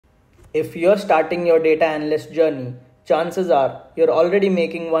If you're starting your data analyst journey, chances are you're already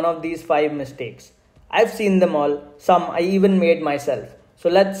making one of these 5 mistakes. I've seen them all, some I even made myself. So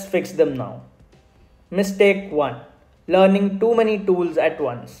let's fix them now. Mistake 1. Learning too many tools at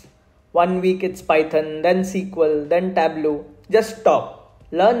once. One week it's Python, then SQL, then Tableau. Just stop.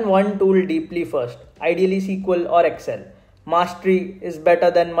 Learn one tool deeply first, ideally SQL or Excel. Mastery is better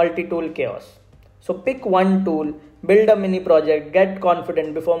than multi-tool chaos. So pick one tool, build a mini project, get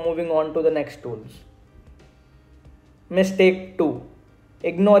confident before moving on to the next tools. Mistake 2.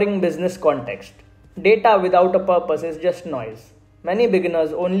 Ignoring business context. Data without a purpose is just noise. Many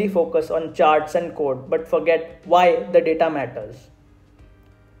beginners only focus on charts and code but forget why the data matters.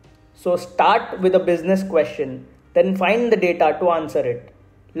 So start with a business question, then find the data to answer it.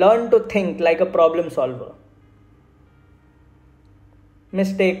 Learn to think like a problem solver.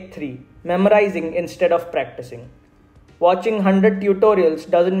 Mistake 3. Memorizing instead of practicing. Watching 100 tutorials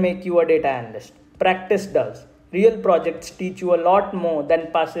doesn't make you a data analyst. Practice does. Real projects teach you a lot more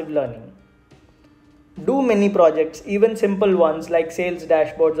than passive learning. Do many projects, even simple ones like sales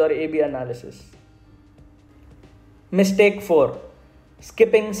dashboards or A/B analysis. Mistake 4.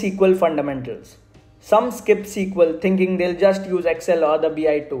 Skipping SQL fundamentals. Some skip SQL thinking they'll just use Excel or the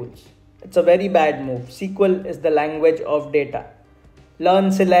BI tools. It's a very bad move. SQL is the language of data.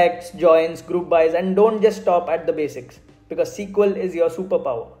 Learn selects, joins, group bys, and don't just stop at the basics because SQL is your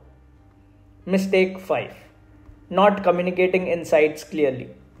superpower. Mistake 5. Not communicating insights clearly.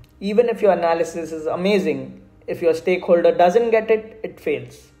 Even if your analysis is amazing, if your stakeholder doesn't get it, it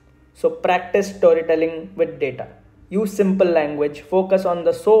fails. So practice storytelling with data. Use simple language, focus on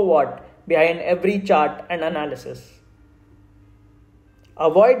the so what behind every chart and analysis.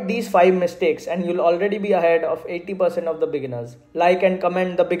 Avoid these 5 mistakes and you'll already be ahead of 80% of the beginners. Like and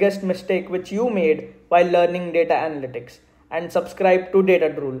comment the biggest mistake which you made while learning data analytics. And subscribe to Data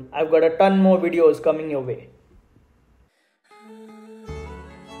Drool. I've got a ton more videos coming your way.